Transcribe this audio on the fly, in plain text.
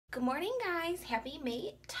Good morning, guys. Happy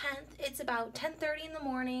May 10th. It's about 10:30 in the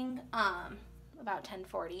morning, about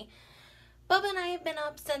 10:40. Bubba and I have been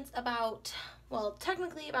up since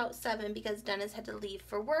technically about 7 because Dennis had to leave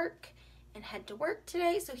for work and head to work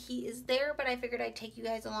today, so he is there, but I figured I'd take you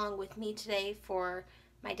guys along with me today for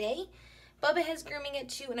my day. Bubba has grooming at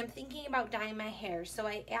 2, and I'm thinking about dyeing my hair, so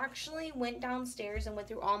I actually went downstairs and went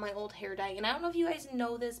through all my old hair dye, and I don't know if you guys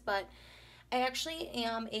know this, but I actually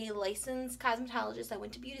am a licensed cosmetologist. I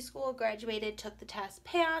went to beauty school, graduated, took the test,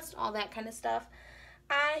 passed, all that kind of stuff.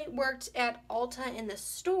 I worked at Ulta in the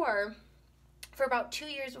store for about 2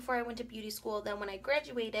 years before I went to beauty school. Then when I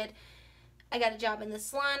graduated, I got a job in the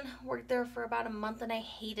salon, worked there for about a month, and I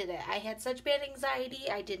hated it. I had such bad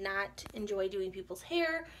anxiety. I did not enjoy doing people's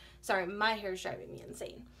hair. Sorry, my hair is driving me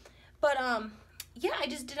insane. But, yeah, I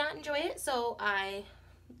just did not enjoy it, so I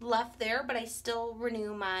left there, but I still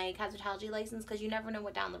renew my cosmetology license because you never know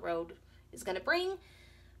what down the road is going to bring.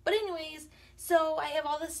 But anyways, so I have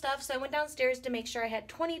all this stuff, so I went downstairs to make sure I had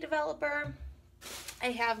 20 developer. I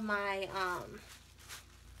have my,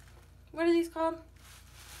 what are these called?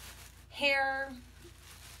 Hair,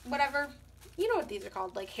 whatever. You know what these are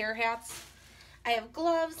called, like hair hats. I have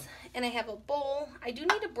gloves, and I have a bowl. I do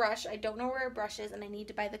need a brush. I don't know where a brush is, and I need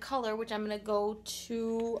to buy the color, which I'm going to go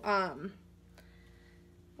to,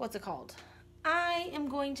 what's it called? I am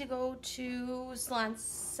going to go to Salon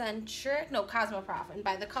Centric, no, Cosmoprof, and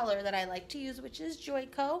buy the color that I like to use, which is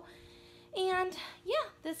Joico. And yeah,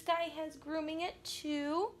 this guy has grooming it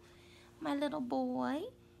too. My little boy,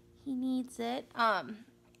 he needs it.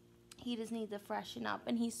 He just needs to freshen up,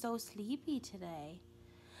 and he's so sleepy today.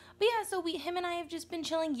 But yeah, so him and I have just been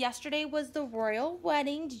chilling. Yesterday was the royal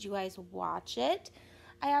wedding. Did you guys watch it?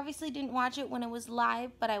 I obviously didn't watch it when it was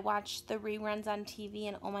live, but I watched the reruns on TV,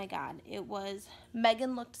 and oh my god,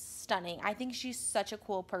 Megan looked stunning. I think she's such a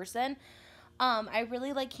cool person. I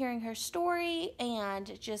really like hearing her story,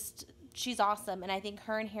 and she's awesome, and I think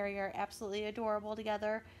her and Harry are absolutely adorable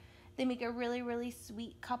together. They make a really, really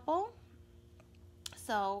sweet couple,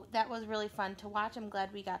 so that was really fun to watch. I'm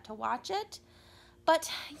glad we got to watch it. But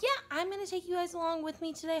yeah, I'm going to take you guys along with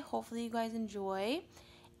me today. Hopefully you guys enjoy,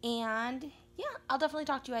 and yeah, I'll definitely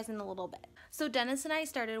talk to you guys in a little bit. So Dennis and I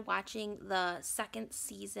started watching the second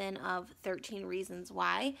season of 13 Reasons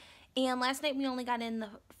Why, and last night we only got in the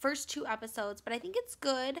first 2 episodes, but I think it's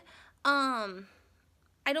good.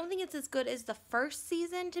 I don't think it's as good as the first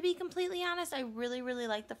season, to be completely honest. I really, really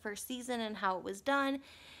liked the first season and how it was done,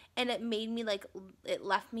 and it made me it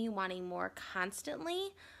left me wanting more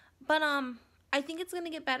constantly. But I think it's going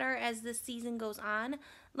to get better as this season goes on.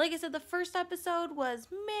 Like I said, the first episode was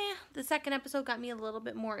meh. The second episode got me a little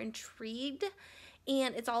bit more intrigued.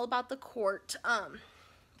 And it's all about the court,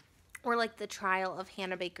 or like the trial of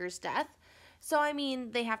Hannah Baker's death. So, I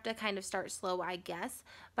mean, they have to kind of start slow, I guess.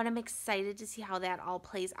 But I'm excited to see how that all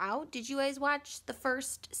plays out. Did you guys watch the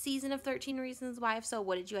first season of 13 Reasons Why? If so,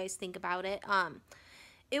 what did you guys think about it?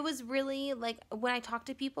 It was really, like, when I talked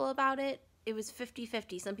to people about it, it was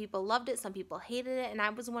 50-50. Some people loved it, some people hated it, and I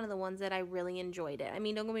was one of the ones that I really enjoyed it. I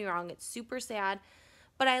mean, don't get me wrong, it's super sad,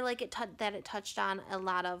 but I like it that it touched on a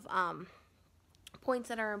lot of points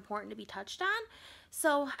that are important to be touched on.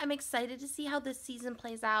 So I'm excited to see how this season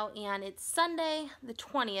plays out, and it's Sunday the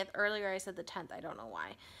 20th. Earlier I said the 10th, I don't know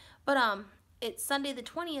why. But it's Sunday the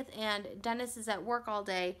 20th, and Dennis is at work all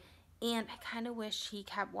day, and I kind of wish he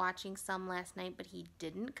kept watching some last night, but he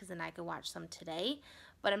didn't, because then I could watch some today.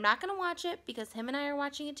 But I'm not going to watch it because him and I are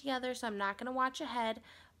watching it together, so I'm not going to watch ahead.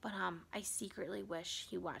 But I secretly wish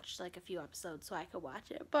he watched like a few episodes so I could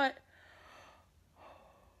watch it. But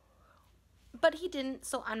he didn't,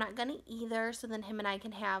 so I'm not going to either. So then him and I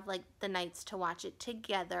can have like the nights to watch it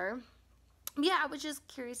together. Yeah, I was just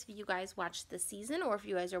curious if you guys watched this season or if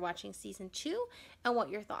you guys are watching season 2 and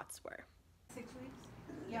what your thoughts were. 6 weeks?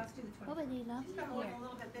 Yeah, let's do the 20. Bubba, She's got one a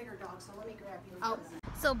little bit bigger dog, so let me grab you. Oh,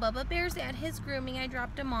 so Bubba Bear's at his grooming. I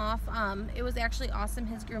dropped him off. It was actually awesome.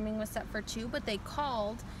 His grooming was set for 2, but they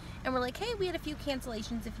called and were like, hey, we had a few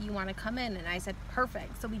cancellations if you want to come in. And I said,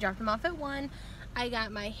 perfect. So we dropped him off at 1. I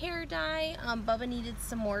got my hair dye. Bubba needed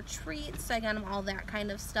some more treats, so I got him all that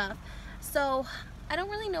kind of stuff. So I don't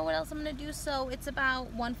really know what else I'm going to do, so it's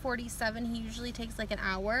about 1:47. He usually takes like an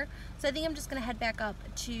hour. So I think I'm just going to head back up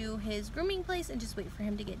to his grooming place and just wait for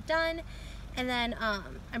him to get done. And then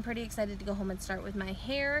I'm pretty excited to go home and start with my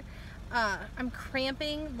hair. I'm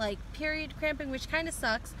cramping, like period cramping, which kind of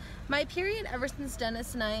sucks. My period ever since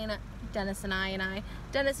Dennis and I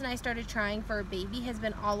started trying for a baby has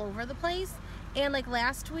been all over the place. And like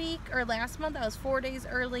last month I was 4 days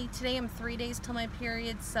early. Today I'm 3 days till my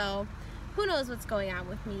period, so who knows what's going on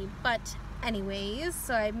with me. But Anyways,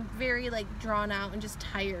 so I'm very like drawn out and just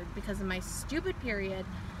tired because of my stupid period.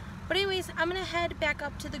 But anyways, I'm gonna head back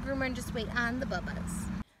up to the groomer and just wait on the bubbas.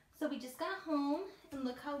 So we just got home and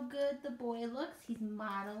look how good the boy looks. He's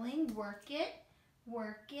modeling. Work it,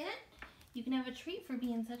 work it. You can have a treat for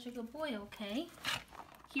being such a good boy, okay?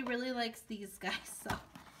 He really likes these guys, so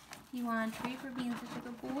you want a treat for being such a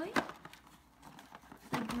good boy?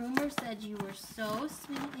 The groomer said you were so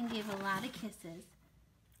sweet and gave a lot of kisses.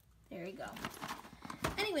 There you go.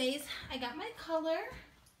 Anyways, I got my color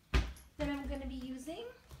that I'm going to be using.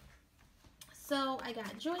 So I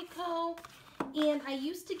got Joico, and I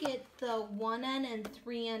used to get the 1N and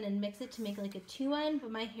 3N and mix it to make like a 2N,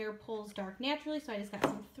 but my hair pulls dark naturally, so I just got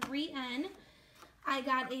some 3N. I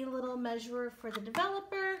got a little measurer for the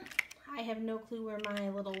developer. I have no clue where my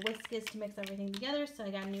little whisk is to mix everything together, so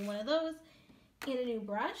I got a new one of those and a new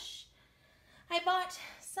brush. I bought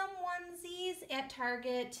some onesies at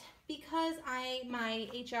Target because my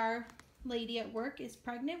HR lady at work is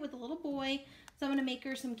pregnant with a little boy, so I'm going to make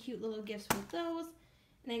her some cute little gifts with those.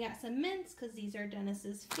 And I got some mints because these are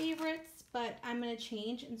Dennis's favorites, but I'm going to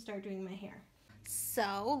change and start doing my hair.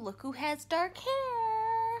 So look who has dark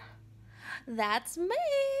hair. That's me.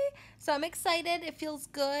 So I'm excited. It feels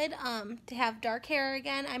good to have dark hair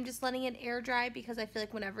again. I'm just letting it air dry because I feel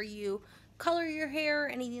like whenever you color your hair or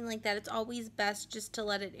anything like that, it's always best just to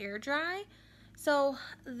let it air dry. So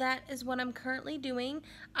that is what I'm currently doing.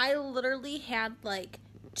 I literally had like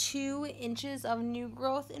 2 inches of new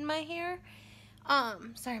growth in my hair.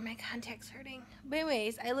 Sorry, my contact's hurting. But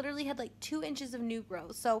anyways, I literally had like 2 inches of new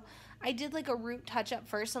growth. So I did like a root touch up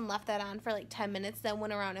first and left that on for like 10 minutes, then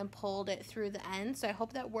went around and pulled it through the end. So I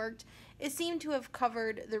hope that worked. It seemed to have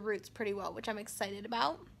covered the roots pretty well, which I'm excited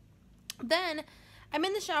about. Then I'm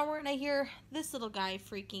in the shower and I hear this little guy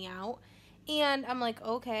freaking out. And I'm like,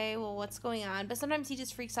 okay, well, what's going on? But sometimes he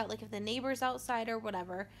just freaks out, like if the neighbor's outside or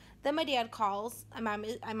whatever. Then my dad calls.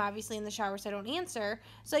 I'm obviously in the shower, so I don't answer.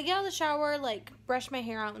 So I get out of the shower, like brush my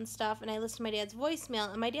hair out and stuff, and I listen to my dad's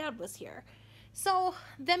voicemail, and my dad was here. So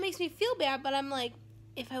that makes me feel bad, but I'm like,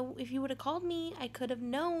 if you would have called me, I could have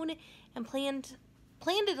known and planned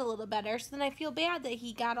it a little better. So then I feel bad that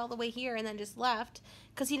he got all the way here and then just left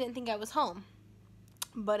because he didn't think I was home.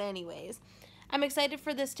 But anyways, I'm excited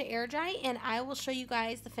for this to air dry, and I will show you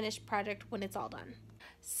guys the finished project when it's all done.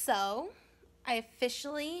 So I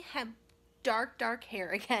officially have dark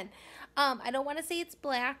hair again. I don't want to say it's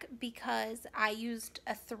black because I used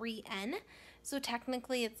a 3N, so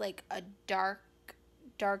technically it's like a dark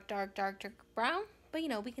brown, but you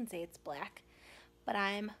know, we can say it's black. But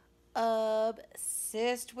I'm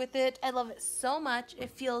obsessed with it. I love it so much.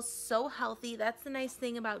 It feels so healthy. That's the nice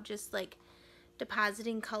thing about just like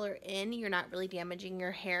depositing color in. You're not really damaging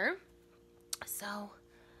your hair. So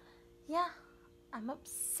yeah, I'm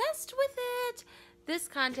obsessed with it. This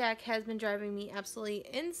contact has been driving me absolutely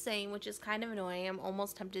insane, which is kind of annoying. I'm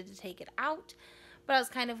almost tempted to take it out, but I was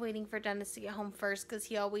kind of waiting for Dennis to get home first because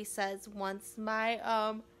he always says once my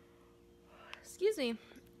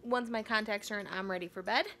once my contacts are in, I'm ready for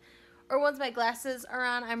bed, or once my glasses are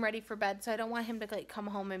on, I'm ready for bed. So I don't want him to like come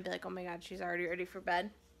home and be like, oh my god, she's already ready for bed.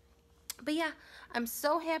 But yeah, I'm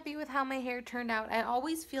so happy with how my hair turned out. I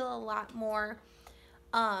always feel a lot more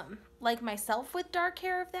like myself with dark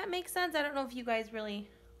hair, if that makes sense. I don't know if you guys really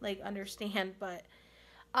like understand, but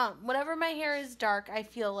whenever my hair is dark, I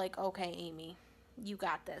feel like, okay, Amy, you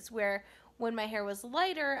got this. Where when my hair was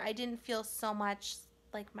lighter, I didn't feel so much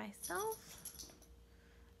like myself.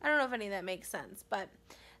 I don't know if any of that makes sense, but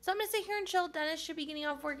so I'm gonna sit here and chill. Dennis should be getting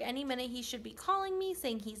off work any minute. He should be calling me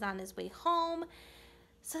saying he's on his way home.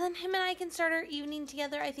 So then him and I can start our evening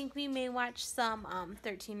together. I think we may watch some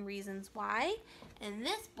 13 Reasons Why. And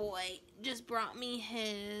this boy just brought me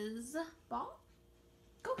his ball.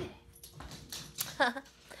 Go get it.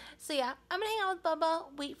 So yeah, I'm going to hang out with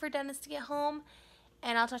Bubba, wait for Dennis to get home,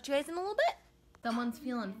 and I'll talk to you guys in a little bit. Someone's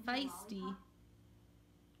feeling feisty.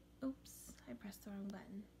 Oops, I pressed the wrong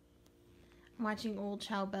button. I'm watching old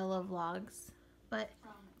Chow Bella vlogs. But,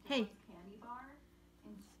 hey.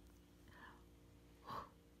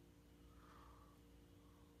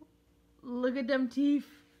 Look at them teeth.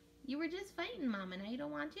 You were just fighting, Mama. Now you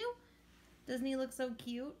don't want to? Doesn't he look so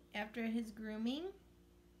cute after his grooming?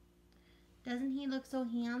 Doesn't he look so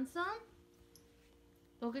handsome?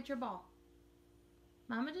 Go get your ball.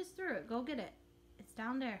 Mama just threw it. Go get it. It's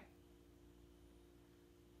down there.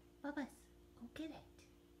 Bubba's, go get it.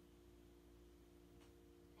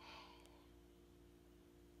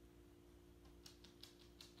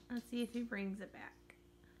 Let's see if he brings it back.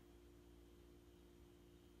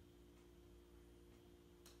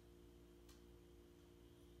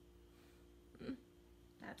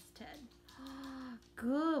 That's Ted.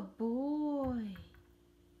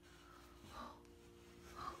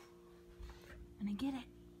 get it.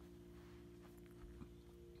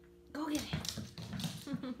 Go get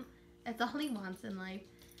it. That's all he wants in life.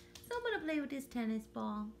 So I'm gonna play with this tennis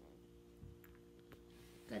ball.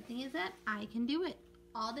 Good thing is that I can do it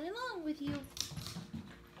all day long with you.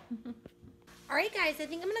 Alright guys, I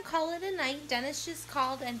think I'm gonna call it a night. Dennis just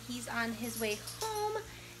called and he's on his way home.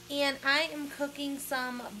 And I am cooking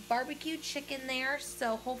some barbecue chicken there,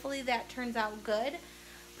 so hopefully that turns out good.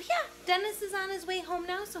 But yeah, Dennis is on his way home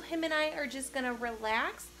now, so him and I are just gonna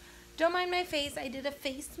relax. Don't mind my face. I did a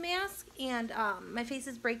face mask and my face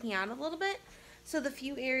is breaking out a little bit. So the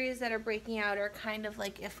few areas that are breaking out are kind of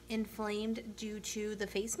like inflamed due to the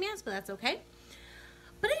face mask, but that's okay.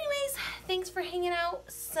 But anyways, thanks for hanging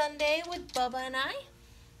out Sunday with Bubba and I.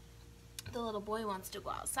 The little boy wants to go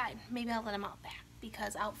outside. Maybe I'll let him out back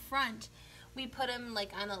because out front we put him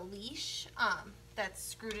like on a leash that's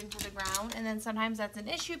screwed into the ground, and then sometimes that's an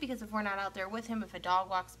issue because if we're not out there with him, if a dog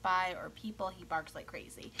walks by or people, he barks like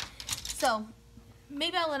crazy. So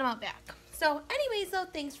maybe I'll let him out back. So anyways though,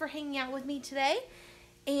 thanks for hanging out with me today,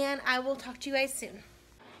 and I will talk to you guys soon.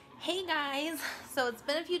 Hey guys, so it's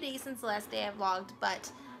been a few days since the last day I vlogged,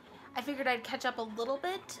 but I figured I'd catch up a little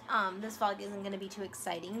bit. This vlog isn't going to be too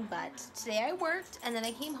exciting, but today I worked and then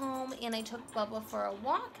I came home and I took Bubba for a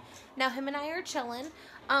walk. Now him and I are chilling.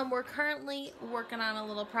 We're currently working on a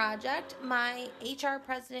little project. My HR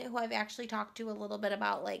president, who I've actually talked to a little bit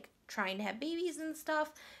about like trying to have babies and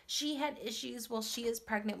stuff, she had issues. Well, she is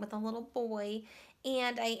pregnant with a little boy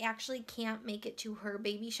and I actually can't make it to her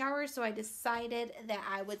baby shower, so I decided that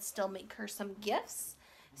I would still make her some gifts.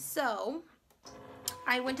 So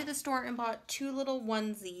I went to the store and bought 2 little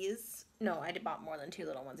onesies. No, I bought more than 2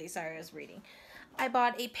 little onesies. Sorry, I was reading. I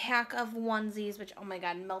bought a pack of onesies, which, oh my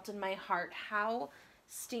God, melted my heart. How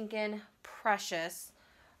stinking precious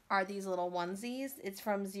are these little onesies? It's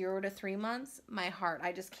from 0 to 3 months. My heart,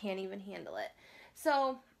 I just can't even handle it.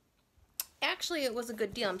 So, actually, it was a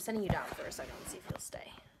good deal. I'm sending you down for a second. Let's see if you'll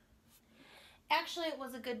stay. Actually, it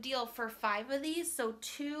was a good deal for 5 of these. So,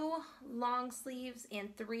 2 long sleeves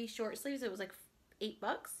and 3 short sleeves. It was like $8.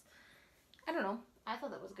 I don't know. I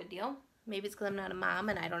thought that was a good deal. Maybe it's because I'm not a mom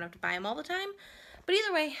and I don't have to buy them all the time. But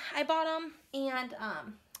either way, I bought them. And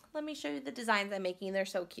let me show you the designs I'm making. They're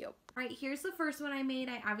so cute. All right, here's the first one I made.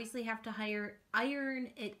 I obviously have to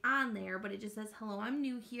iron it on there, but it just says, hello, I'm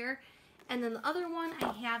new here. And then the other one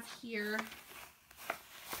I have here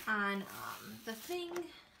on the thing.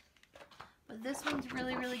 But this one's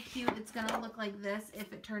really, really cute. It's going to look like this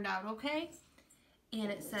if it turned out okay.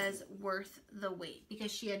 And it says worth the wait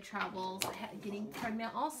because she had troubles getting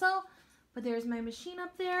pregnant also. But there's my machine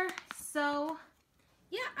up there. So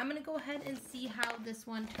yeah, I'm going to go ahead and see how this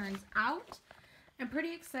one turns out. I'm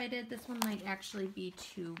pretty excited. This one might actually be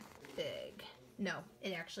too big. No,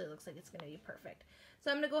 it actually looks like it's going to be perfect.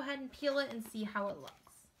 So I'm going to go ahead and peel it and see how it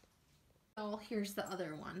looks. Oh, here's the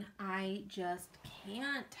other one. I just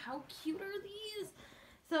can't. How cute are these?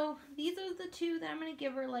 So these are the 2 that I'm going to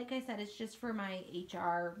give her. Like I said, it's just for my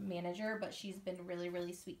HR manager, but she's been really,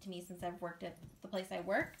 really sweet to me since I've worked at the place I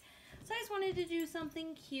work. So I just wanted to do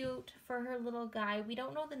something cute for her little guy. We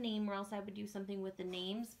don't know the name or else I would do something with the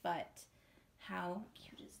names, but how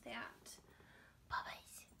cute is that?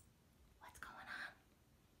 Bubbies, what's going on?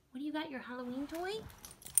 What do you got, your Halloween toy?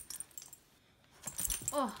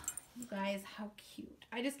 Oh, you guys, how cute.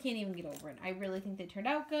 I just can't even get over it. I really think they turned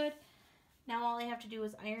out good. Now all I have to do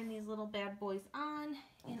is iron these little bad boys on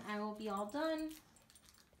and I will be all done.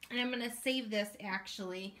 And I'm going to save this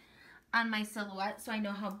actually on my silhouette so I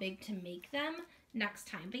know how big to make them next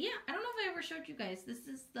time. But yeah, I don't know if I ever showed you guys. This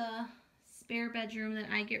is the spare bedroom that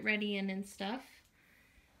I get ready in and stuff.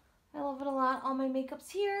 I love it a lot. All my makeup's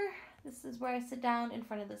here. This is where I sit down in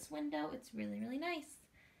front of this window. It's really, really nice.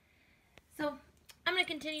 So I'm going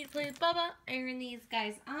to continue to play with Bubba, iron these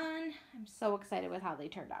guys on. I'm so excited with how they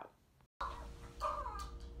turned out.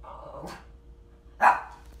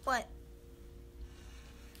 What?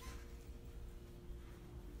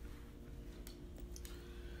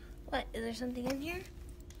 What? Is there something in here?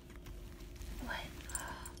 What?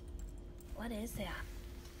 What is that?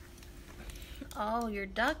 Oh, your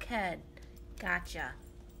duck head. Gotcha.